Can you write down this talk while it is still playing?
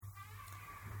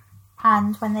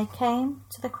And when they came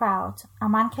to the crowd, a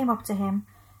man came up to him,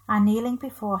 and kneeling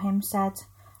before him said,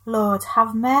 Lord,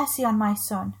 have mercy on my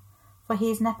son, for he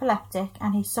is an epileptic,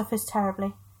 and he suffers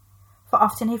terribly. For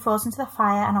often he falls into the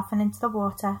fire, and often into the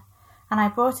water. And I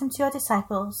brought him to your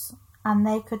disciples, and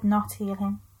they could not heal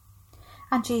him.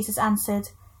 And Jesus answered,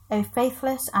 O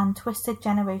faithless and twisted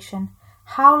generation,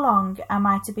 how long am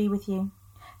I to be with you?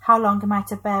 How long am I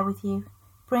to bear with you?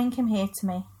 Bring him here to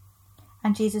me.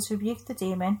 And Jesus rebuked the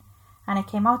demon, and it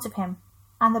came out of him,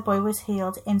 and the boy was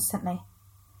healed instantly.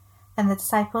 Then the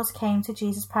disciples came to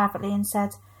Jesus privately and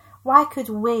said, Why could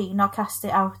we not cast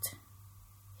it out?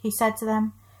 He said to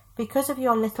them, Because of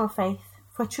your little faith.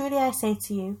 For truly I say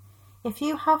to you, if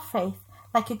you have faith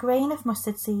like a grain of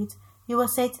mustard seed, you will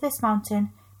say to this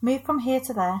mountain, Move from here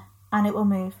to there, and it will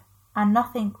move, and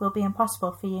nothing will be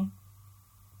impossible for you.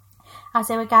 As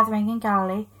they were gathering in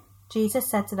Galilee, Jesus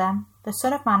said to them, The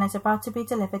Son of Man is about to be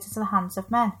delivered into the hands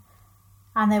of men,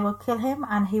 and they will kill him,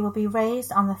 and he will be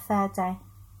raised on the third day.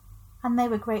 And they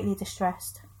were greatly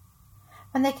distressed.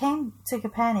 When they came to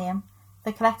Capernaum,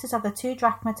 the collectors of the 2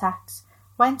 drachma tax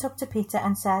went up to Peter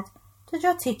and said, Does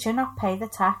your teacher not pay the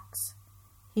tax?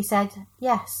 He said,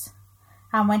 Yes.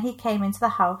 And when he came into the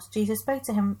house, Jesus spoke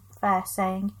to him first,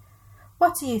 saying,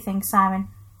 What do you think, Simon?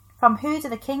 From who do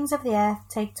the kings of the earth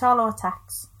take toll or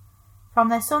tax? From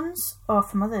their sons or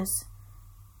from others?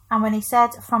 And when he said,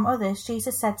 From others,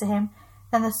 Jesus said to him,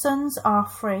 Then the sons are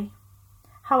free.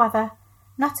 However,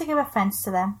 not to give offence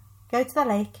to them, go to the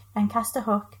lake and cast a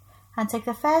hook, and take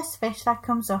the first fish that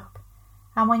comes up,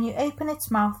 and when you open its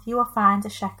mouth you will find a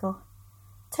shekel.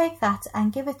 Take that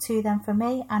and give it to them for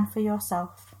me and for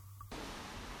yourself.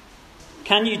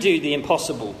 Can you do the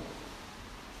impossible?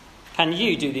 Can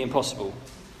you do the impossible?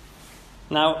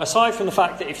 Now, aside from the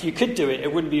fact that if you could do it,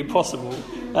 it wouldn't be impossible,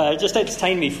 just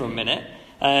entertain me for a minute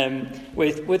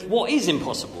with what is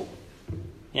impossible.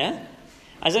 Yeah?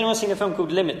 Has anyone seen a film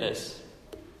called Limitless?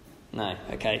 No,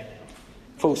 okay.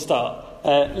 Full start.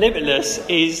 Limitless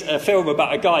is a film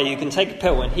about a guy who can take a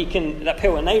pill and that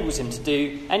pill enables him to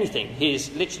do anything. He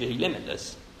is literally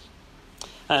limitless.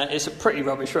 It's a pretty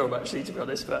rubbish film, actually, to be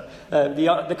honest, but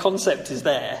the concept is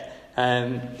there.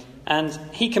 And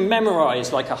he can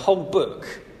memorise like a whole book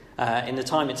in the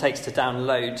time it takes to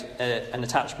download an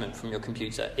attachment from your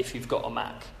computer, if you've got a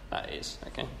Mac, that is,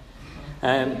 okay?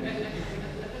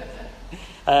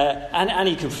 And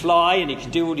he can fly and he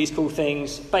can do all these cool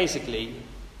things. Basically,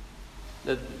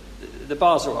 the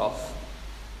bars are off.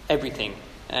 Everything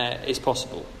is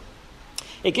possible.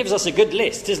 It gives us a good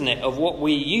list, doesn't it, of what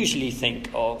we usually think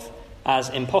of as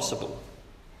impossible.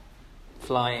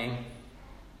 Flying,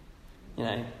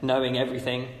 knowing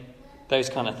everything, those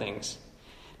kind of things.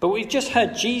 But we've just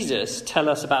heard Jesus tell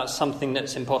us about something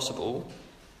that's impossible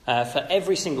for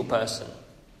every single person.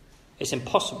 It's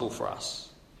impossible for us.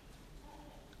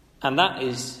 And that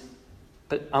is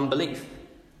unbelief,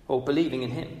 or believing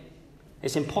in him.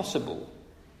 It's impossible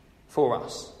for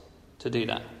us to do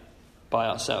that by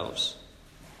ourselves.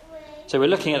 So we're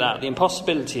looking at that, the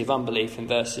impossibility of unbelief in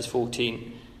verses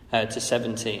 14 to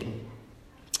 17.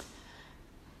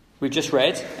 We've just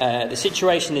read, the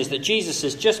situation is that Jesus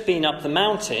has just been up the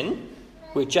mountain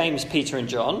with James, Peter and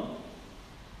John,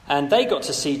 and they got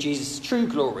to see Jesus' true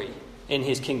glory in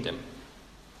his kingdom.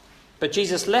 But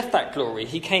Jesus left that glory.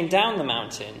 He came down the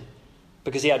mountain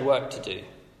because he had work to do.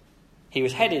 He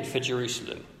was headed for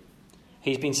Jerusalem.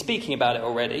 He's been speaking about it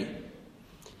already.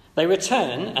 They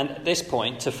return, and at this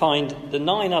point, to find the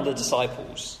 9 other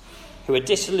disciples who are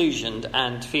disillusioned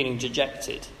and feeling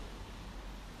dejected,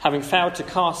 having failed to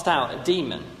cast out a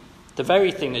demon, the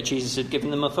very thing that Jesus had given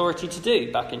them authority to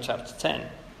do back in chapter 10.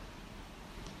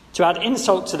 To add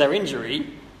insult to their injury,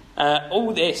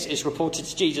 all this is reported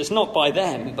to Jesus not by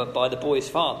them, but by the boy's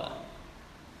father.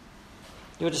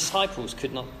 Your disciples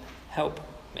could not help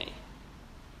me.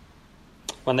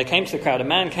 When they came to the crowd, a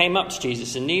man came up to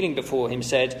Jesus and kneeling before him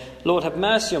said, Lord, have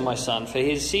mercy on my son, for he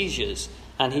has seizures,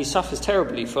 and he suffers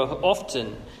terribly, for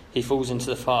often he falls into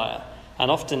the fire,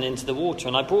 and often into the water,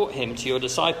 and I brought him to your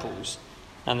disciples,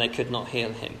 and they could not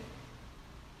heal him.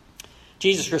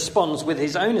 Jesus responds with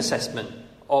his own assessment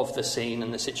of the scene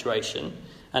and the situation,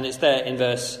 and it's there in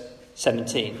verse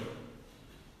 17.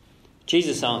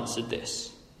 Jesus answered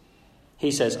this.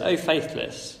 He says, O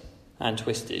faithless and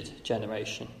twisted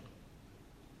generation.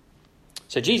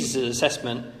 So Jesus'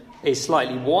 assessment is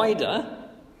slightly wider,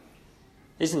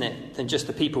 isn't it, than just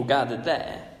the people gathered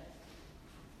there.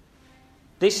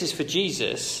 This is for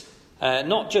Jesus,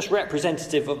 not just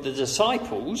representative of the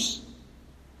disciples,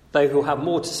 though he'll have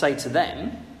more to say to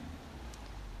them.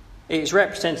 It's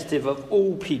representative of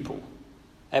all people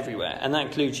everywhere, and that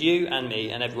includes you and me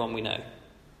and everyone we know.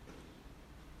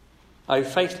 O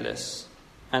faithless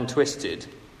and twisted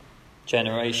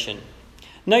generation.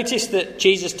 Notice that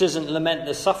Jesus doesn't lament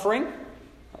the suffering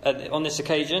on this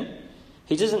occasion.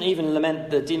 He doesn't even lament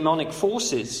the demonic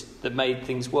forces that made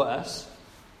things worse.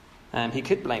 He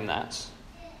could blame that.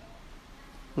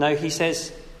 No, he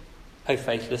says, O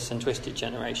faithless and twisted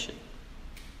generation.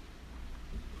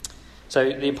 So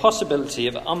the impossibility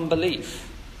of unbelief.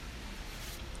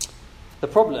 The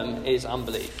problem is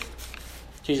unbelief.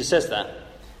 Jesus says that.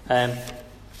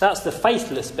 That's the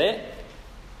faithless bit.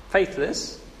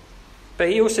 Faithless. But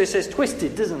he also says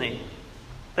twisted, doesn't he?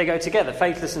 They go together,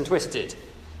 faithless and twisted.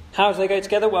 How do they go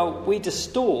together? Well, we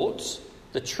distort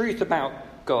the truth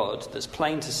about God that's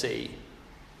plain to see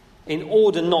in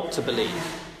order not to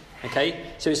believe. Okay?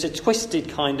 So it's a twisted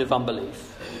kind of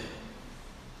unbelief.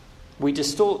 We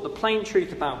distort the plain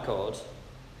truth about God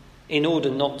in order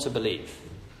not to believe.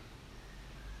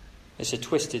 It's a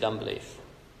twisted unbelief.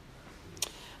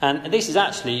 And this is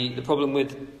actually the problem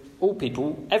with all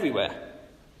people everywhere.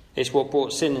 It's what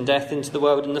brought sin and death into the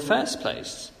world in the first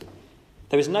place.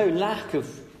 There is no lack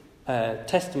of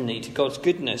testimony to God's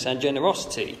goodness and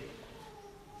generosity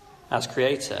as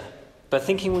creator. But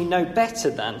thinking we know better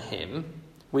than him,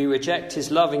 we reject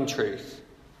his loving truth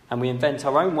and we invent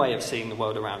our own way of seeing the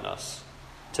world around us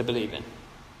to believe in.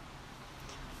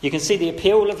 You can see the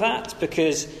appeal of that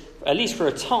because, at least for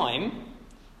a time,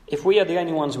 if we are the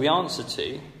only ones we answer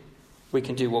to, we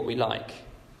can do what we like.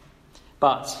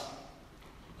 But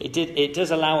it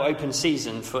does allow open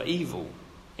season for evil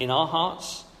in our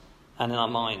hearts and in our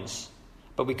minds.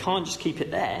 But we can't just keep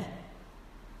it there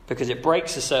because it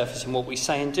breaks the surface in what we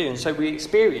say and do. And so we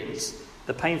experience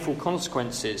the painful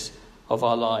consequences of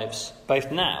our lives,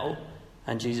 both now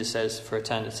and, Jesus says, for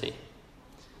eternity.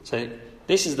 So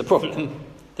this is the problem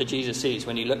that Jesus sees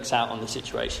when he looks out on the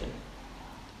situation.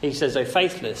 He says, O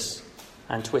faithless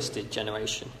and twisted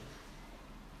generation.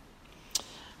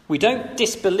 We don't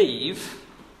disbelieve.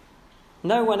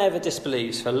 No one ever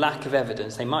disbelieves for lack of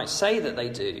evidence. They might say that they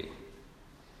do.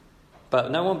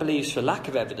 But no one believes for lack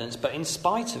of evidence, but in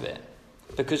spite of it.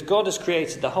 Because God has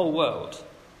created the whole world.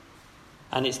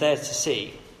 And it's there to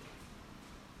see.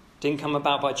 Didn't come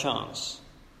about by chance.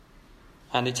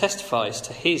 And it testifies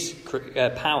to his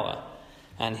power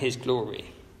and his glory.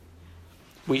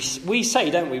 We say,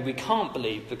 don't we, we can't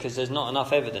believe because there's not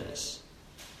enough evidence.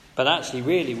 But actually,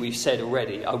 really, we've said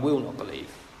already, I will not believe.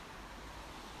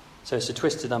 So it's a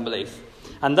twisted unbelief.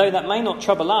 And though that may not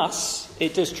trouble us,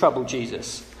 it does trouble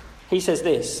Jesus. He says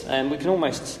this, and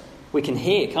we can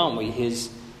hear, can't we, his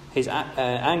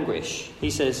anguish. He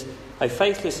says, O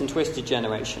faithless and twisted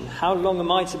generation, how long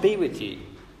am I to be with you?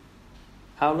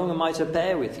 How long am I to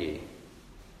bear with you?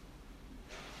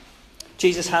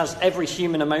 Jesus has every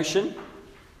human emotion.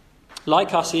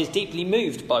 Like us, he is deeply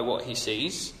moved by what he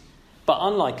sees. But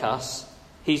unlike us,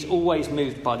 he's always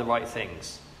moved by the right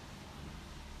things.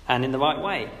 And in the right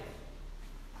way.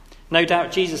 No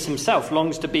doubt Jesus himself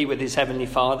longs to be with his heavenly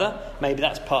Father. Maybe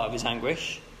that's part of his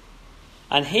anguish.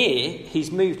 And here,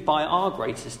 he's moved by our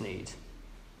greatest need.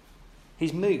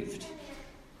 He's moved.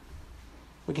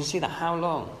 We can see that. How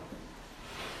long?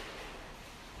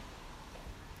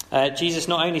 Jesus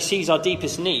not only sees our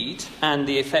deepest need and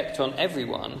the effect on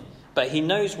everyone, but he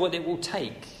knows what it will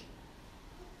take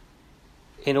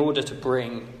in order to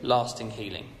bring lasting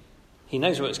healing. He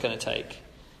knows what it's going to take.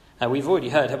 We've already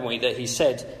heard, haven't we, that he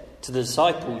said to the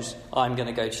disciples, I'm going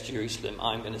to go to Jerusalem,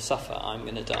 I'm going to suffer, I'm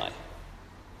going to die.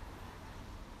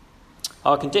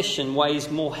 Our condition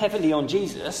weighs more heavily on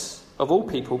Jesus, of all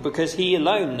people, because he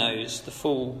alone knows the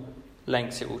full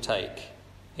lengths it will take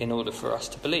in order for us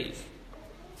to believe.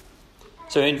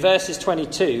 So in verses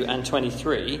 22 and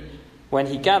 23, when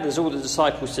he gathers all the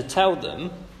disciples to tell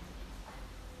them,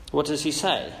 what does he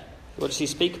say? What does he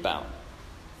speak about?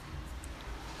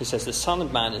 He says, the Son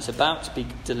of Man is about to be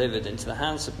delivered into the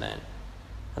hands of men,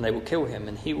 and they will kill him,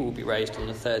 and he will be raised on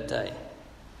the third day.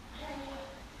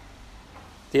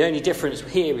 The only difference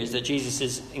here is that Jesus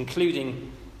is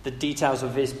including the details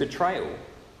of his betrayal,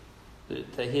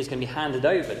 that he is going to be handed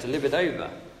over, delivered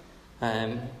over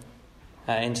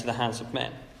into the hands of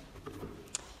men.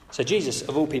 So Jesus,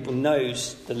 of all people,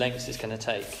 knows the lengths it's going to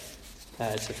take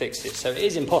to fix this. So it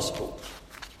is impossible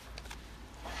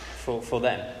for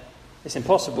them. It's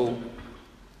impossible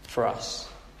for us.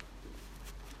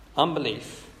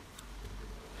 Unbelief.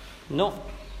 Not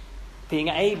being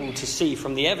able to see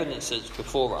from the evidences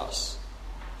before us.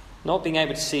 Not being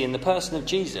able to see in the person of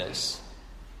Jesus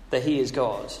that he is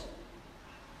God.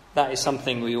 That is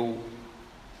something we all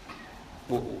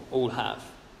have.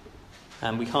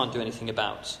 And we can't do anything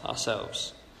about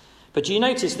ourselves. But do you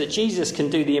notice that Jesus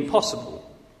can do the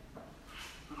impossible?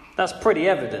 That's pretty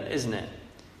evident, isn't it?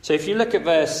 So if you look at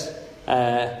verse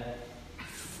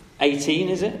 18,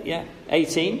 is it? Yeah,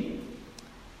 18.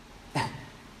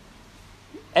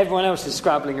 Everyone else is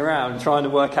scrabbling around trying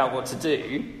to work out what to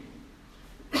do.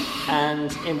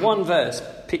 And in one verse,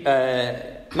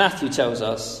 Matthew tells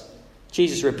us,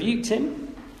 Jesus rebuked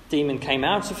him, demon came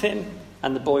out of him,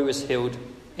 and the boy was healed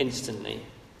instantly,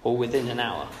 or within an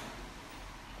hour.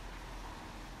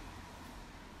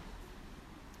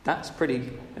 That's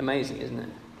pretty amazing, isn't it?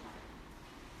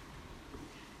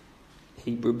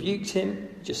 He rebuked him,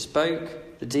 just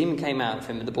spoke, the demon came out of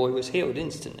him, and the boy was healed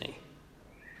instantly.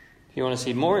 If you want to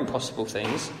see more impossible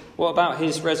things, what about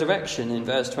his resurrection in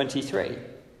verse 23?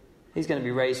 He's going to be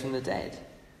raised from the dead.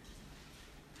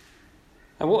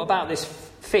 And what about this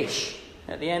fish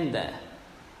at the end there?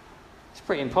 It's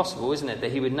pretty impossible, isn't it,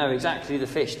 that he would know exactly the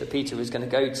fish that Peter was going to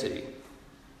go to,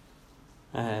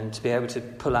 and to be able to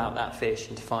pull out that fish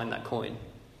and to find that coin.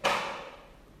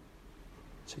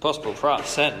 It's impossible for us,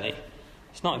 certainly.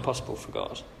 It's not impossible for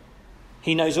God.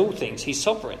 He knows all things. He's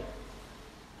sovereign.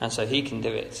 And so he can do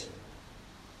it.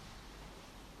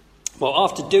 Well,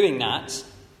 after doing that,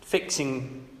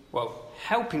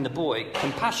 helping the boy,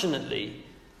 compassionately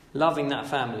loving that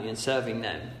family and serving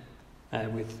them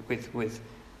with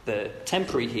the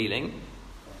temporary healing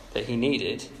that he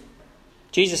needed,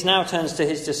 Jesus now turns to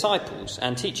his disciples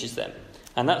and teaches them.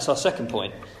 And that's our second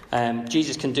point.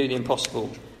 Jesus can do the impossible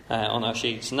on our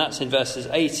sheets. And that's in verses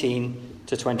 18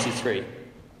 to 23.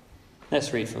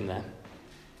 Let's read from there.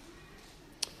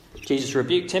 Jesus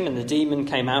rebuked him, and the demon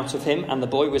came out of him, and the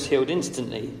boy was healed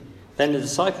instantly. Then the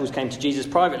disciples came to Jesus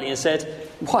privately and said,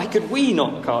 "Why could we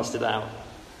not cast it out?"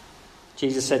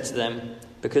 Jesus said to them,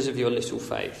 "Because of your little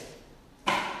faith.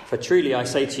 For truly I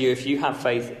say to you, if you have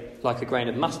faith like a grain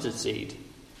of mustard seed,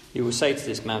 you will say to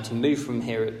this mountain, 'Move from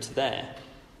here to there,'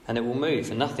 and it will move,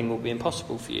 and nothing will be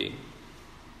impossible for you."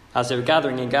 As they were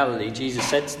gathering in Galilee, Jesus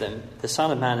said to them, "The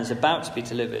Son of Man is about to be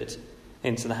delivered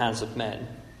into the hands of men,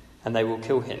 and they will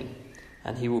kill him,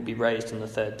 and he will be raised on the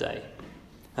third day."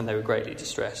 And they were greatly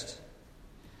distressed.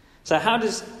 So how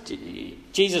does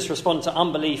Jesus respond to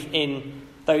unbelief in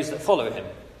those that follow him?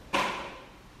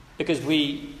 Because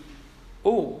we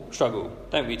all struggle,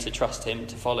 don't we, to trust him,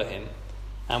 to follow him.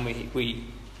 And we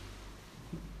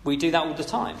do that all the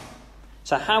time.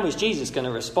 So how is Jesus going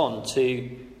to respond to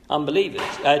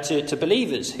unbelievers, to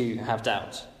believers who have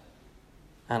doubt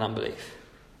and unbelief?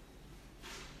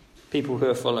 People who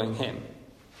are following him.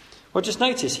 Well, just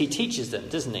notice he teaches them,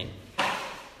 doesn't he?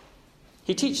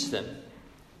 He teaches them.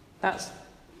 That's,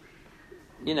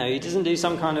 he doesn't do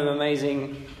some kind of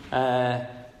amazing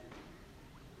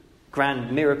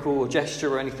grand miracle or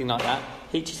gesture or anything like that.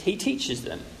 He teaches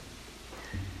them.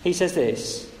 He says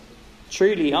this,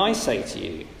 "Truly I say to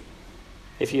you,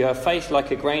 if you have faith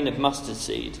like a grain of mustard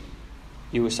seed,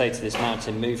 you will say to this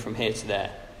mountain, 'Move from here to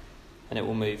there,' and it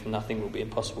will move, and nothing will be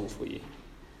impossible for you."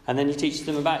 And then he teaches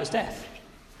them about his death.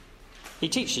 He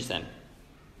teaches them.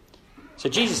 So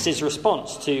Jesus'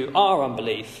 response to our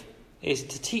unbelief is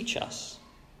to teach us.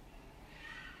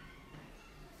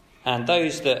 And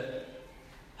those that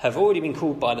have already been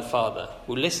called by the Father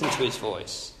will listen to his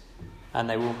voice, and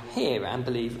they will hear and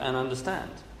believe and understand.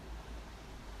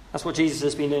 That's what Jesus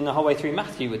has been doing the whole way through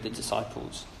Matthew with the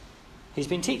disciples. He's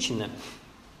been teaching them.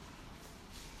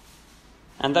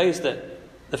 And those that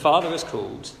the Father has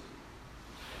called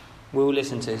will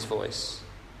listen to his voice.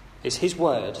 It's his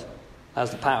word that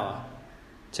has the power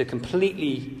to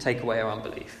completely take away our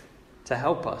unbelief, to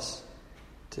help us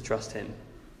to trust him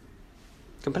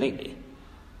completely.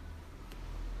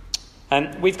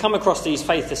 We've come across these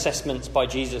faith assessments by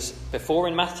Jesus before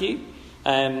in Matthew,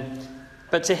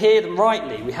 but to hear them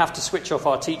rightly, we have to switch off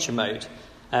our teacher mode.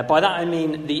 By that I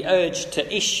mean the urge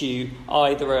to issue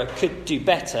either a could do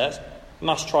better,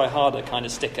 must try harder kind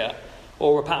of sticker,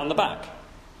 or a pat on the back.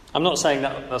 I'm not saying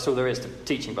that that's all there is to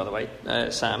teaching, by the way,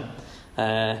 Sam.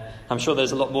 I'm sure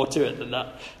there's a lot more to it than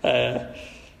that.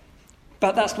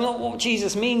 But that's not what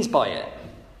Jesus means by it.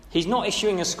 He's not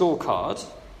issuing a scorecard.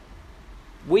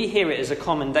 We hear it as a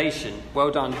commendation.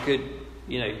 Well done, good,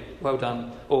 well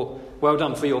done, or well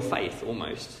done for your faith,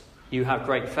 almost. You have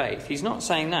great faith. He's not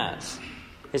saying that.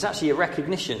 It's actually a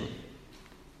recognition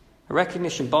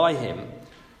by him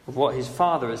of what his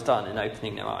Father has done in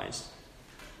opening their eyes.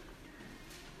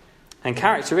 And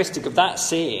characteristic of that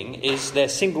seeing is their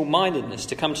single-mindedness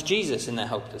to come to Jesus in their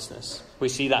helplessness. We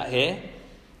see that here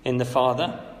in the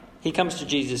Father. He comes to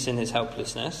Jesus in his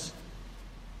helplessness.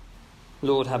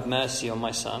 "Lord, have mercy on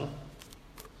my son."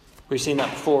 We've seen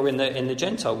that before in the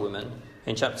Gentile woman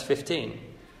in chapter 15.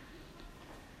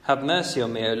 "Have mercy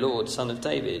on me, O Lord, son of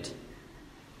David."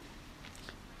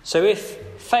 So if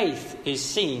faith is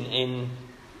seen in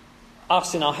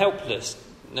us in our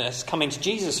helplessness, coming to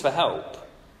Jesus for help,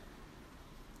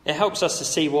 it helps us to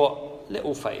see what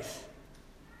little faith,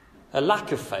 a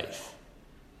lack of faith,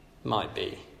 might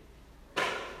be.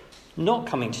 Not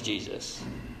coming to Jesus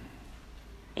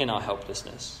in our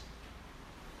helplessness.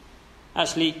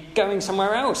 Actually going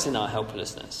somewhere else in our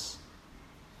helplessness.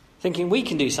 Thinking we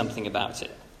can do something about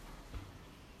it.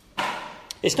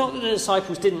 It's not that the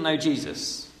disciples didn't know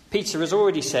Jesus. Peter has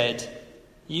already said,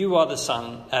 you are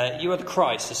the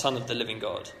Christ, the Son of the living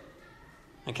God.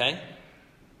 Okay?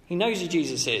 He knows who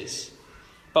Jesus is.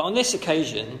 But on this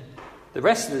occasion, the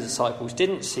rest of the disciples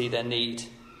didn't see their need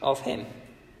of him.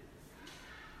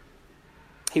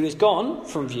 He was gone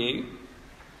from view,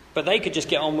 but they could just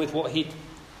get on with what he'd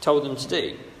told them to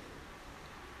do.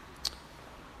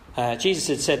 Jesus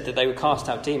had said that they would cast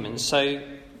out demons, so,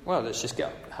 well, let's just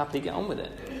happily get on with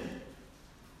it.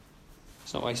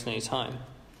 It's not wasting any time.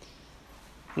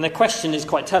 And their question is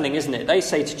quite telling, isn't it? They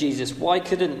say to Jesus, why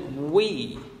couldn't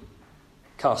we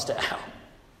cast it out?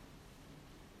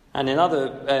 And in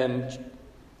other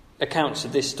accounts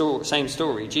of this same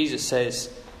story, Jesus says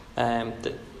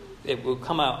that it will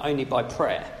come out only by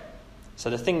prayer. So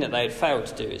the thing that they had failed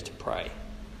to do is to pray.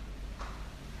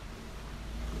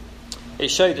 It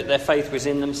showed that their faith was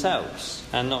in themselves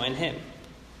and not in him.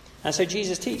 And so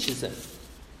Jesus teaches them.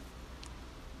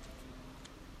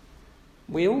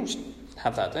 We all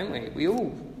have that, don't we? We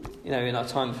all, in our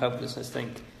time of helplessness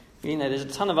think, there's a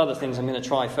ton of other things I'm going to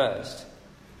try first.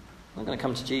 I'm not going to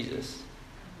come to Jesus.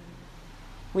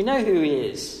 We know who he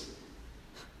is,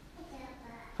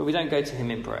 but we don't go to him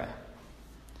in prayer.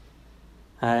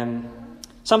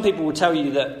 Some people will tell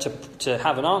you that to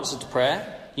have an answer to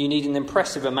prayer, you need an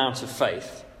impressive amount of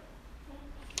faith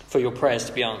for your prayers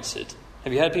to be answered.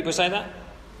 Have you heard people say that?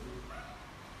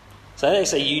 So they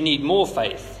say you need more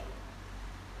faith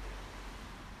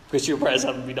because your prayers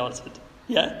haven't been answered.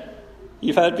 Yeah?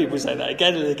 You've heard people say that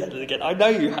again and again and again. I know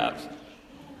you have.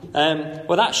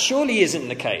 Well, that surely isn't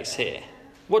the case here.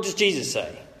 What does Jesus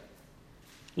say?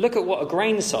 Look at what a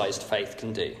grain-sized faith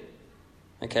can do.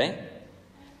 Okay?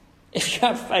 If you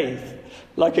have faith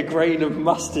like a grain of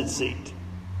mustard seed,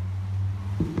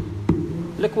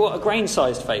 look what a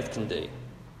grain-sized faith can do.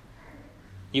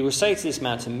 You will say to this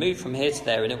mountain, move from here to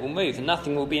there, and it will move, and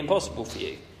nothing will be impossible for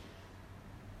you.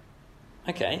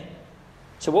 Okay.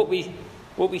 So what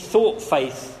we thought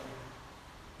faith,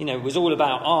 was all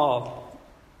about our,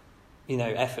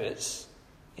 efforts.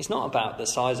 It's not about the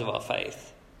size of our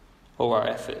faith or our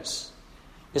efforts.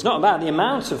 It's not about the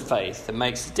amount of faith that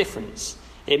makes the difference.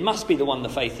 It must be the one the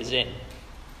faith is in.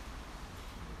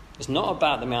 It's not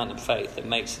about the amount of faith that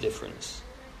makes the difference.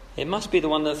 It must be the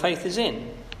one that faith is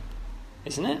in.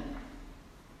 Isn't it?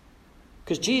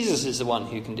 Because Jesus is the one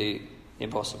who can do the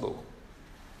impossible.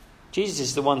 Jesus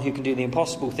is the one who can do the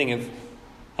impossible thing of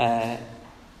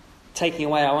taking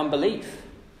away our unbelief.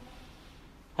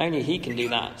 Only he can do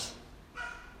that.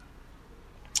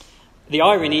 The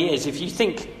irony is, if you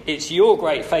think it's your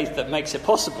great faith that makes it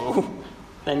possible,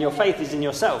 then your faith is in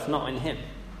yourself, not in him.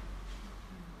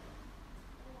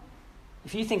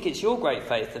 If you think it's your great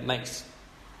faith that makes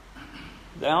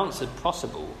the answer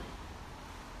possible,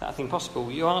 that thing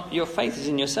possible, your faith is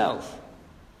in yourself.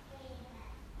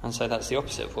 And so that's the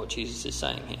opposite of what Jesus is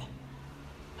saying here.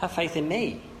 Have faith in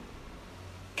me.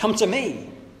 Come to me.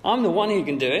 I'm the one who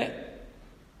can do it.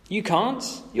 You can't.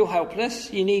 You're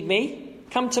helpless. You need me.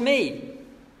 Come to me.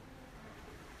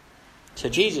 So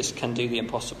Jesus can do the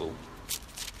impossible.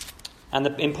 And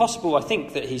the impossible, I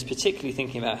think, that he's particularly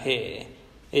thinking about here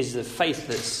is the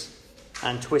faithless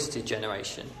and twisted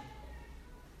generation.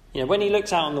 When he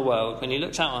looks out on the world, when he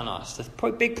looks out on us,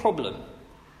 the big problem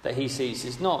that he sees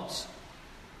is not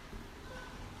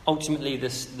ultimately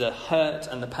the hurt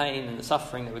and the pain and the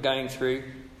suffering that we're going through,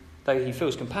 though he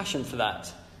feels compassion for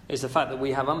that, is the fact that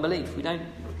we have unbelief. We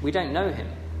don't know him,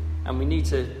 and we need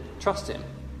to trust him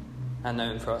and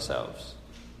know him for ourselves.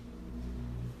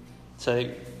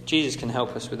 So Jesus can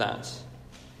help us with that.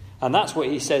 And that's what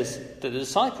he says that the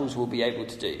disciples will be able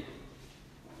to do.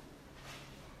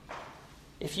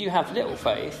 If you have little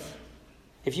faith,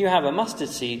 if you have a mustard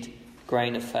seed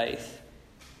grain of faith,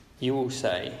 you will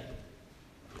say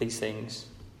these things.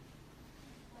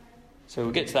 So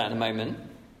we'll get to that in a moment.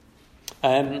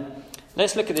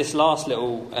 Let's look at this last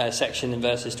little section in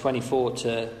verses 24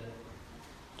 to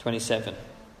 27.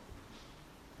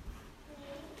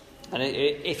 And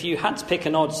if you had to pick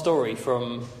an odd story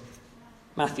from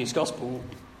Matthew's Gospel,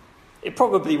 it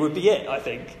probably would be it, I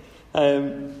think.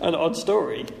 An odd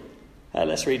story.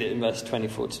 Let's read it in verse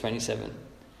 24 to 27.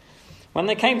 When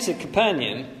they came to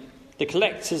Capernaum, the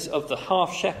collectors of the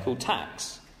half-shekel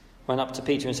tax went up to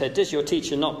Peter and said, "Does your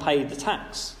teacher not pay the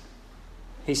tax?"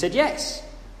 He said, "Yes."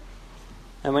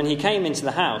 And when he came into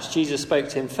the house, Jesus spoke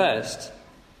to him first,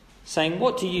 saying,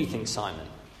 "What do you think, Simon?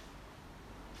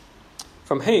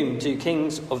 From whom do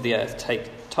kings of the earth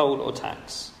take toll or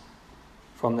tax?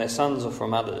 From their sons or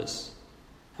from others?"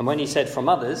 And when he said, "From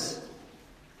others,"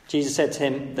 Jesus said to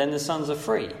him, "Then the sons are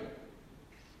free.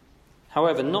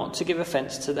 However, not to give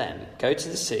offence to them, go to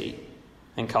the sea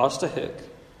and cast a hook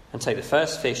and take the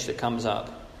first fish that comes up.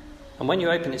 And when you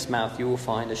open its mouth, you will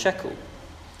find a shekel.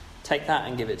 Take that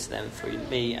and give it to them for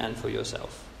me and for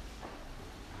yourself."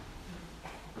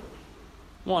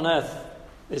 What on earth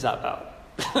is that about?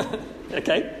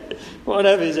 Okay? What on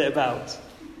earth is it about?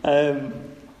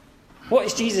 What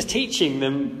is Jesus teaching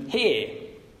them here?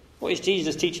 What is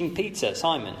Jesus teaching Peter,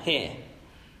 Simon, here?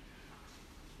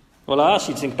 Well, I asked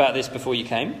you to think about this before you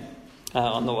came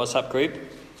on the WhatsApp group.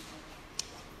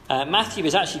 Matthew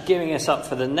is actually gearing us up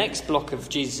for the next block of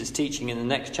Jesus' teaching in the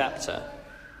next chapter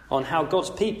on how God's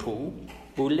people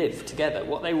will live together,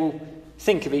 what they will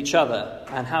think of each other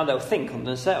and how they'll think on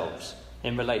themselves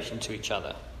in relation to each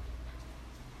other.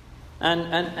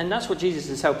 And that's what Jesus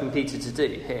is helping Peter to do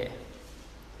here.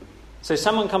 So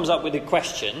someone comes up with a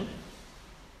question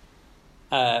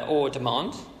or a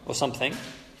demand or something.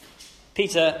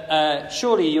 Peter,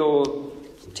 surely your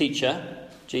teacher,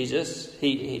 Jesus,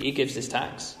 he gives this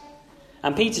tax.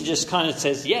 And Peter just kind of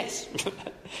says yes,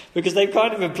 because they've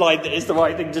kind of implied that it's the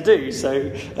right thing to do.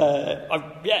 So,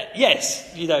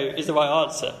 yes, is the right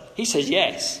answer. He says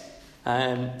yes.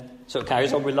 Sort of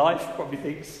carries on with life, probably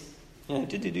thinks,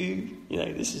 this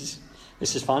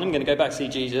is fine, I'm going to go back to see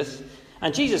Jesus.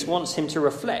 And Jesus wants him to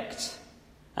reflect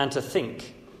and to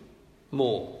think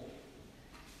more.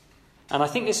 And I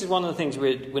think this is one of the things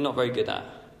we're not very good at.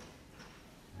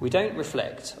 We don't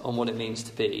reflect on what it means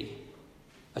to be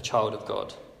a child of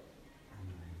God.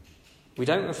 We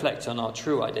don't reflect on our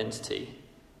true identity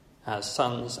as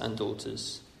sons and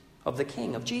daughters of the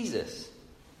King, of Jesus.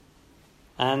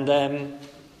 And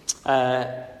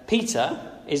Peter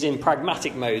is in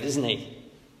pragmatic mode, isn't he?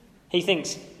 He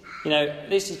thinks,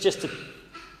 this is just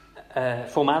a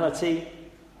formality,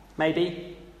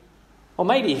 maybe. Or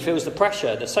maybe he feels the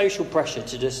pressure, the social pressure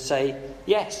to just say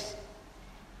yes.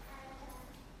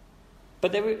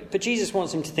 But Jesus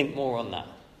wants him to think more on that.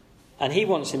 And he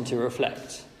wants him to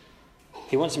reflect.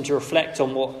 He wants him to reflect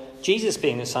on what Jesus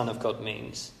being the Son of God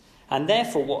means. And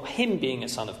therefore what him being a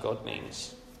Son of God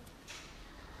means.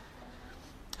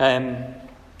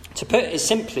 To put it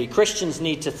simply, Christians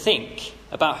need to think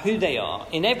about who they are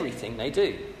in everything they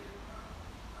do.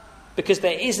 Because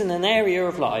there isn't an area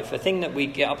of life, a thing that we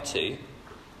get up to,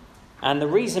 and the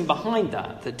reason behind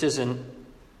that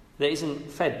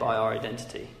isn't fed by our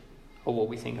identity or what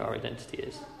we think our identity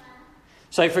is.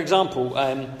 So, for example,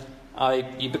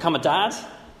 you become a dad,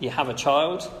 you have a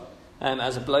child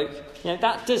as a bloke.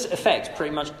 That does affect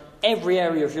pretty much every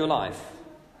area of your life,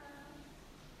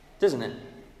 doesn't it?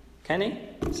 Kenny?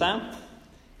 Sam?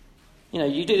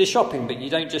 You do the shopping, but you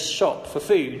don't just shop for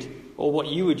food or what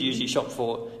you would usually shop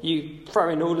for. You throw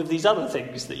in all of these other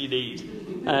things that you need,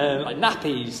 like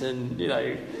nappies and,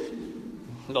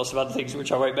 lots of other things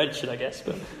which I won't mention, I guess.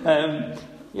 But,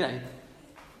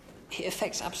 it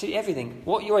affects absolutely everything.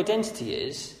 What your identity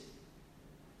is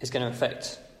going to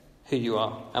affect who you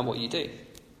are and what you do.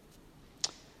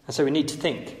 And so we need to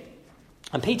think.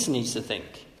 And Peter needs to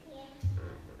think.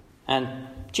 And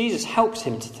Jesus helps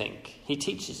him to think. He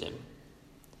teaches him.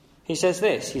 He says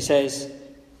this.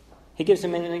 He gives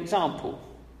him an example.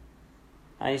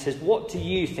 And he says, "What do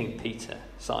you think, Peter,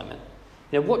 Simon?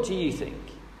 What do you think?"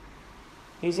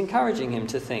 He's encouraging him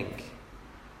to think.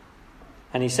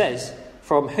 And he says,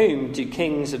 "From whom do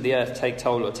kings of the earth take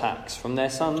toll or tax? From their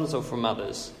sons or from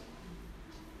others?"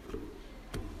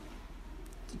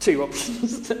 Two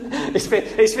options. It's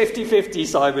 50-50,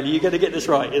 Simon. Are you going to get this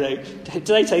right? Do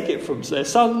they take it from their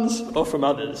sons or from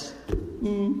others?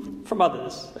 From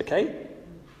others, okay?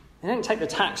 They don't take the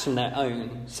tax from their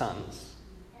own sons.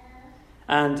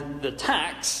 And the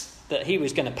tax that he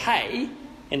was going to pay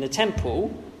in the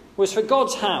temple was for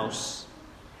God's house.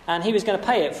 And he was going to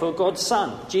pay it for God's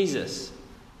son, Jesus.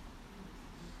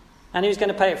 And he was going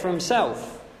to pay it for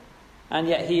himself. And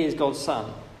yet he is God's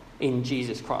son in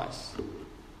Jesus Christ.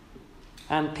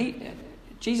 And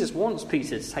Jesus wants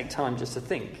Peter to take time just to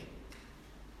think.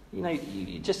 You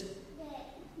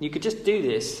could just do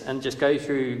this and just go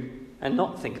through and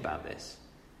not think about this.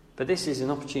 But this is an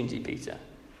opportunity, Peter.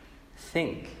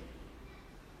 Think.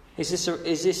 Is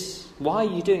this? Why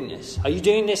are you doing this? Are you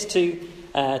doing this to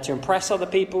impress other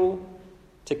people,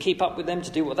 to keep up with them,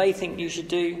 to do what they think you should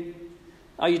do?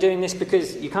 Are you doing this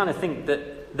because you kind of think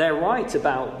that they're right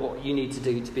about what you need to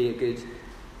do to be a good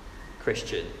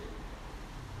Christian?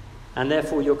 And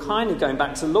therefore you're kind of going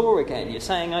back to law again. You're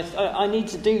saying, I need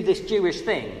to do this Jewish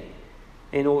thing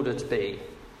in order to be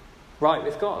right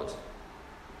with God.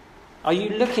 Are you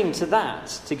looking to that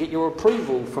to get your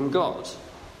approval from God?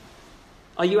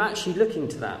 Are you actually looking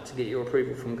to that to get your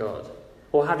approval from God?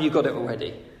 Or have you got it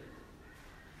already?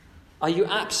 Are you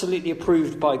absolutely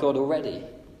approved by God already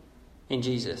in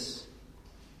Jesus?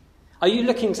 Are you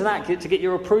looking to that to get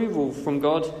your approval from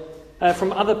God,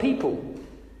 from other people?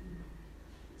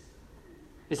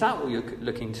 Is that what you're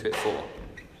looking to it for?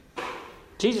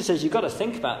 Jesus says you've got to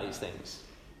think about these things.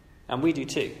 And we do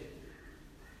too.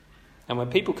 And when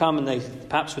people come and they,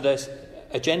 perhaps with their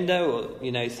agenda or,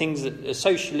 things that are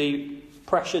socially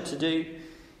pressured to do,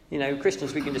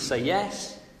 Christians, we can just say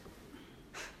yes.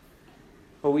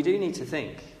 Or we do need to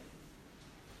think.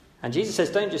 And Jesus says,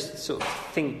 don't just sort of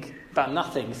think about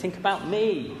nothing. Think about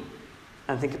me.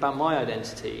 And think about my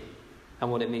identity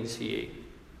and what it means for you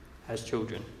as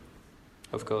children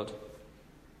of God.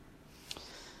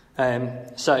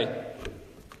 So,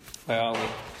 where are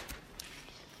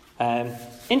we?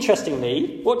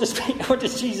 Interestingly, what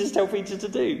does Jesus tell Peter to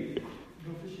do?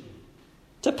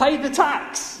 To pay the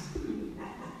tax.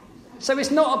 So it's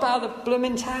not about the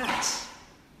blooming tax.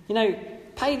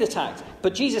 Pay the tax.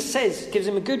 But Jesus gives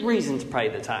him a good reason to pay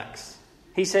the tax.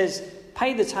 He says,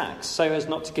 pay the tax so as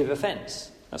not to give offence.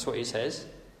 That's what he says.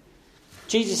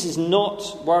 Jesus is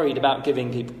not worried about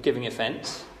giving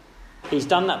offence. He's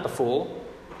done that before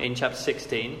in chapter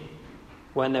 16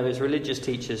 when there was religious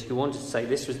teachers who wanted to say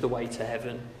this was the way to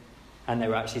heaven and they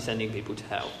were actually sending people to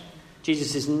hell.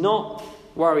 Jesus is not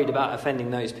worried about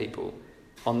offending those people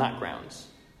on that grounds.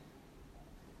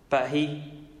 But he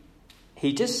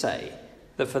does say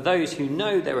that for those who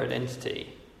know their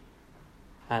identity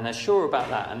and are sure about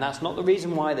that, and that's not the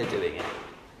reason why they're doing it,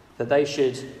 that they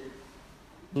should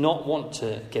not want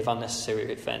to give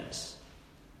unnecessary offence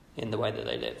in the way that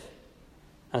they live.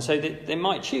 And so they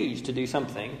might choose to do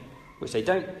something which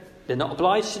they're not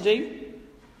obliged to do,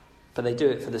 but they do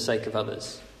it for the sake of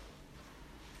others.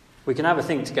 We can have a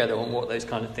think together on what those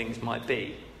kind of things might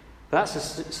be. But that's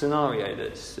a scenario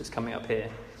that's coming up here.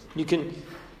 You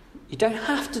don't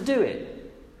have to do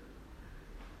it,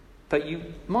 but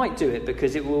you might do it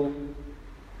because it will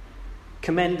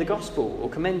commend the gospel or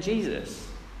commend Jesus.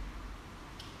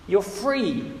 You're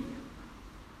free.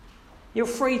 You're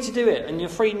free to do it and you're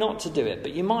free not to do it,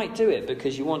 but you might do it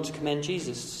because you want to commend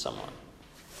Jesus to someone.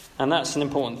 And that's an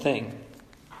important thing.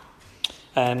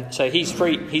 So he's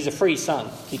free. He's a free son.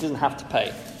 He doesn't have to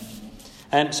pay.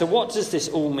 So what does this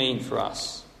all mean for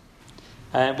us?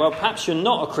 Well, perhaps you're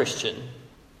not a Christian.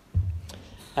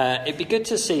 It'd be good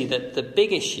to see that the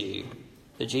big issue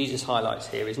that Jesus highlights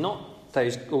here is not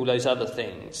all those other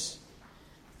things,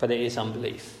 but it is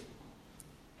unbelief.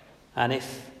 And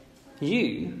if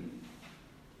you,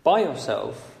 by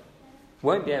yourself,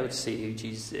 won't be able to see who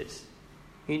Jesus is,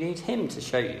 you need him to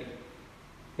show you.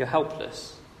 You're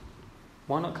helpless.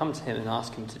 Why not come to him and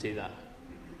ask him to do that?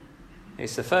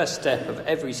 It's the first step of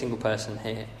every single person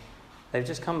here. They've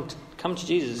just come to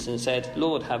Jesus and said,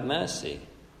 Lord, have mercy.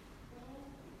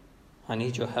 I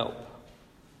need your help.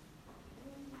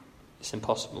 It's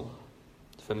impossible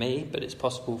for me, but it's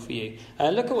possible for you.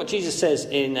 Look at what Jesus says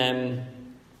in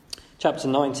chapter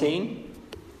 19,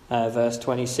 verse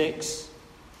 26.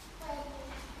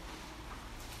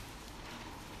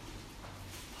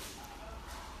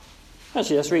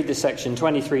 Actually, let's read this section,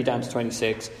 23 down to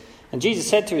 26. And Jesus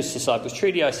said to his disciples,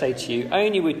 truly I say to you,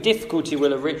 only with difficulty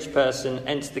will a rich person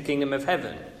enter the kingdom of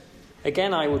heaven.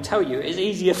 Again, I will tell you, it is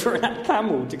easier for a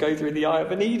camel to go through the eye of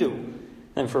a needle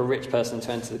than for a rich person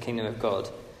to enter the kingdom of God.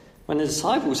 When the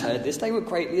disciples heard this, they were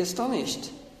greatly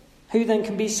astonished. Who then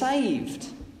can be saved?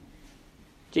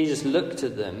 Jesus looked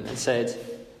at them and said,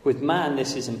 with man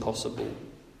this is impossible,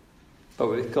 but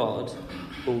with God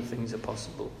all things are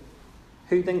possible.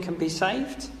 Who then can be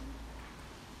saved?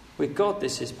 With God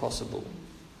this is possible.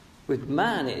 With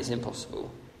man it is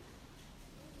impossible.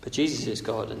 But Jesus is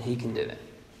God and he can do it.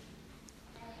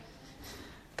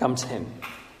 Come to him.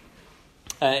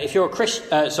 If you're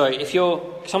if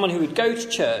you're someone who would go to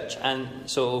church and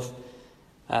sort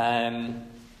of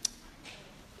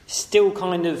still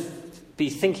kind of be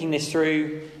thinking this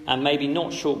through and maybe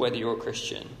not sure whether you're a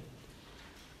Christian,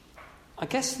 I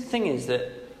guess the thing is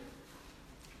that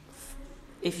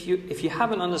if you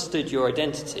haven't understood your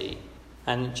identity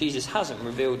and Jesus hasn't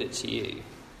revealed it to you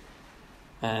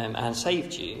and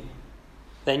saved you,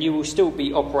 then you will still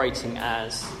be operating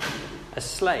as a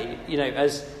slave,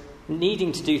 as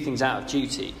needing to do things out of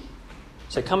duty.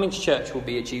 So coming to church will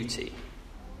be a duty.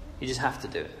 You just have to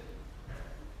do it.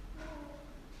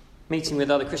 Meeting with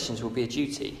other Christians will be a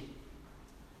duty.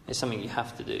 It's something you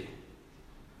have to do.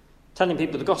 Telling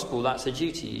people the gospel, that's a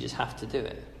duty. You just have to do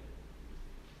it.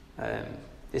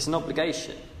 It's an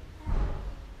obligation.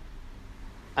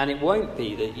 And it won't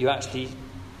be that you actually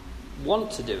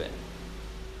want to do it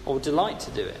or delight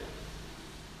to do it.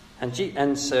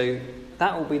 And so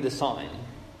that will be the sign,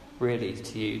 really,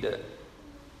 to you that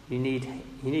you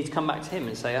need to come back to him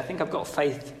and say, I think I've got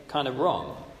faith kind of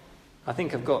wrong. I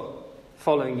think I've got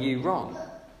following you wrong.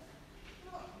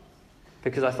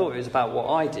 Because I thought it was about what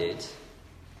I did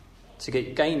to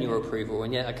gain your approval,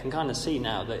 and yet I can kind of see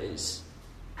now that it's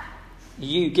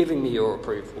you giving me your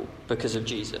approval because of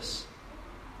Jesus.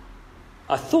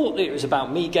 I thought that it was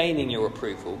about me gaining your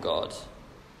approval, God,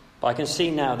 but I can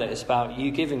see now that it's about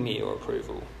you giving me your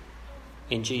approval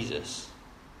in Jesus.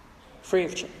 Free.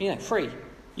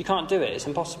 You can't do it. It's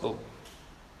impossible.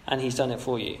 And he's done it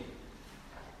for you.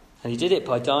 And he did it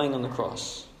by dying on the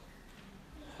cross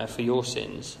for your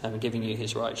sins and giving you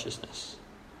his righteousness.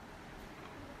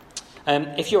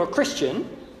 If you're a Christian,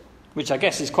 which I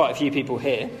guess is quite a few people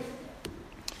here,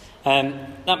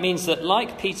 that means that,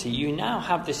 like Peter, you now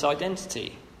have this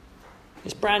identity,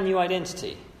 this brand new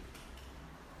identity.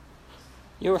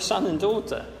 You're a son and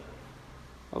daughter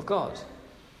of God.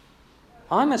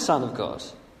 I'm a son of God.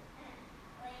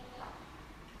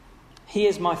 He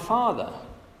is my Father,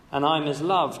 and I'm as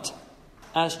loved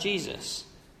as Jesus.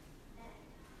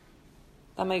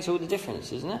 That makes all the difference,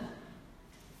 doesn't it?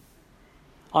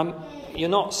 You're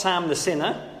not Sam the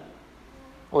sinner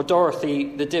or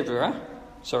Dorothy the dibberer.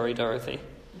 Sorry, Dorothy.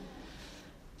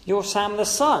 You're Sam the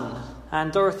son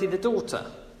and Dorothy the daughter.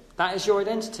 That is your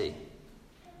identity.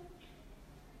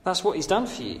 That's what he's done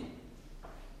for you.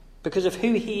 Because of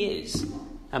who he is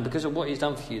and because of what he's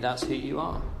done for you, that's who you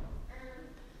are.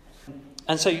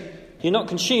 And so you're not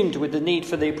consumed with the need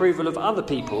for the approval of other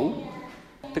people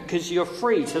because you're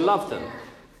free to love them.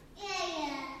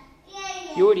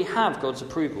 You already have God's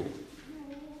approval.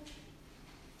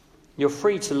 You're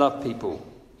free to love people.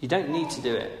 You don't need to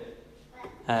do it.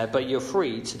 But you're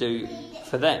free to do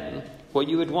for them what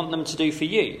you would want them to do for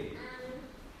you.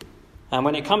 And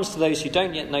when it comes to those who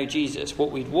don't yet know Jesus,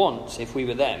 what we'd want, if we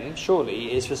were them,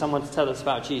 surely, is for someone to tell us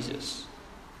about Jesus.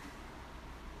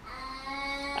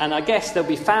 And I guess there'll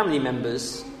be family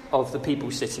members of the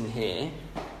people sitting here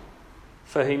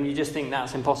for whom you just think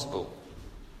that's impossible.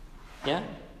 Yeah?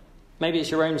 Maybe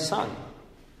it's your own son.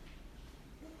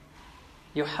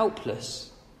 You're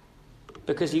helpless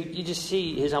because you just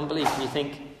see his unbelief and you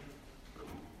think,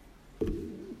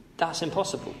 that's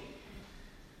impossible.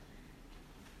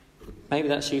 Maybe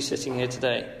that's you sitting here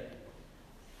today.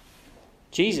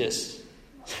 Jesus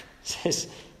says,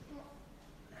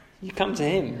 you come to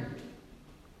him.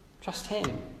 Trust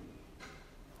him.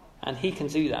 And he can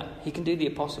do that. He can do the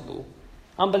impossible.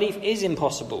 Unbelief is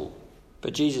impossible,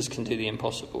 but Jesus can do the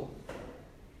impossible.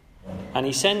 And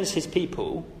he sends his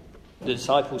people, the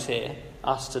disciples here,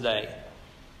 us today,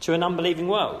 to an unbelieving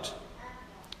world.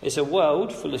 It's a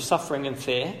world full of suffering and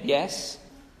fear, yes.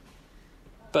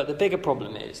 But the bigger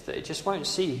problem is that it just won't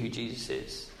see who Jesus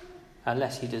is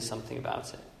unless he does something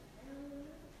about it.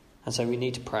 And so we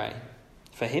need to pray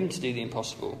for him to do the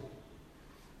impossible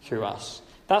through us.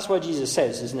 That's why Jesus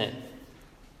says, isn't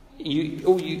it?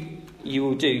 All you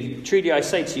will do. Truly I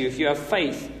say to you, if you have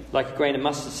faith like a grain of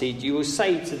mustard seed, you will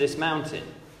say to this mountain.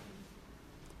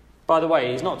 By the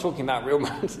way, he's not talking about real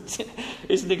mountains.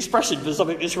 It's an expression for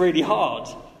something that's really hard.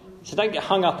 So don't get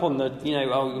hung up on the,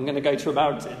 I'm going to go to a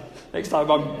mountain. Next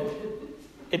time I'm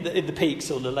in the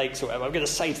peaks or the lakes or whatever, I'm going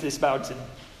to say to this mountain,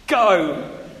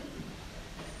 go!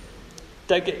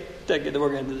 Don't get the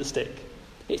wrong end of the stick.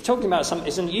 It's talking about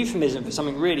it's an euphemism for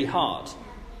something really hard.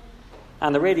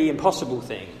 And the really impossible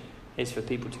thing is for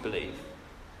people to believe.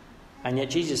 And yet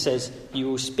Jesus says, you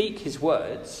will speak his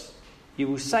words, you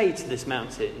will say to this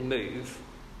mountain, move,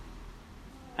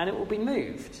 and it will be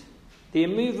moved. The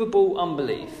immovable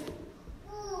unbelief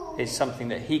is something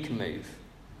that he can move,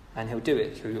 and he'll do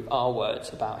it through our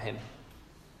words about him.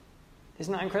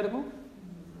 Isn't that incredible?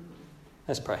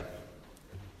 Let's pray.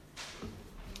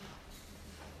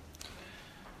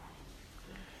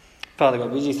 Father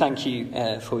God, we do thank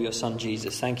you for your Son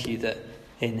Jesus. Thank you that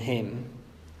in him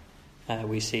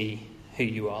we see who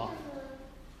you are.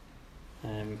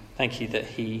 Thank you that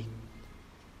he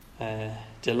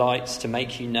delights to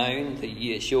make you known, that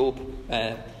it's your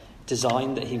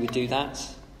design that he would do that.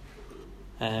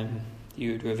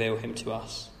 You would reveal him to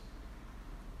us.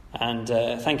 And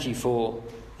thank you for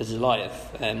the delight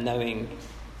of knowing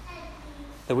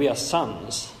that we are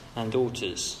sons and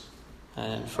daughters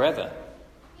forever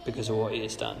because of what he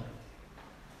has done.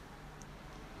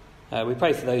 We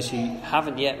pray for those who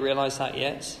haven't yet realised that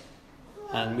yet,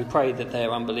 and we pray that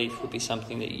their unbelief would be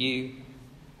something that you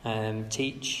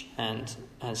teach and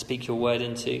speak your word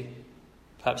into,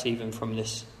 perhaps even from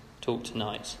this talk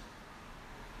tonight.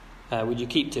 Would you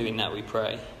keep doing that, we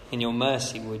pray? In your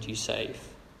mercy would you save?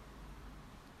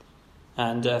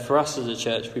 And for us as a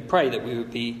church, we pray that we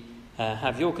would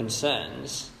have your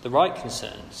concerns, the right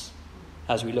concerns,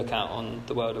 as we look out on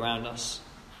the world around us.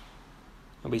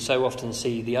 And we so often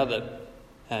see the other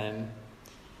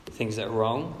things that are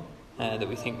wrong, that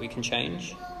we think we can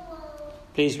change.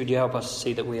 Please would you help us to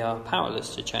see that we are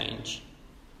powerless to change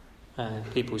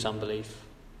people's unbelief.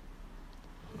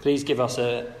 Please give us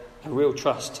a real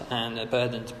trust and a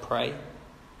burden to pray,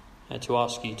 to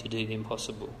ask you to do the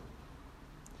impossible.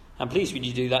 And please would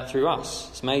you do that through us.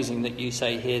 It's amazing that you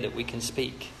say here that we can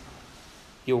speak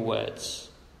your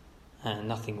words and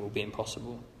nothing will be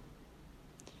impossible.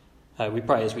 We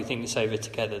pray as we think this over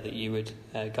together that you would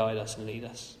guide us and lead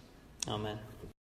us. Amen.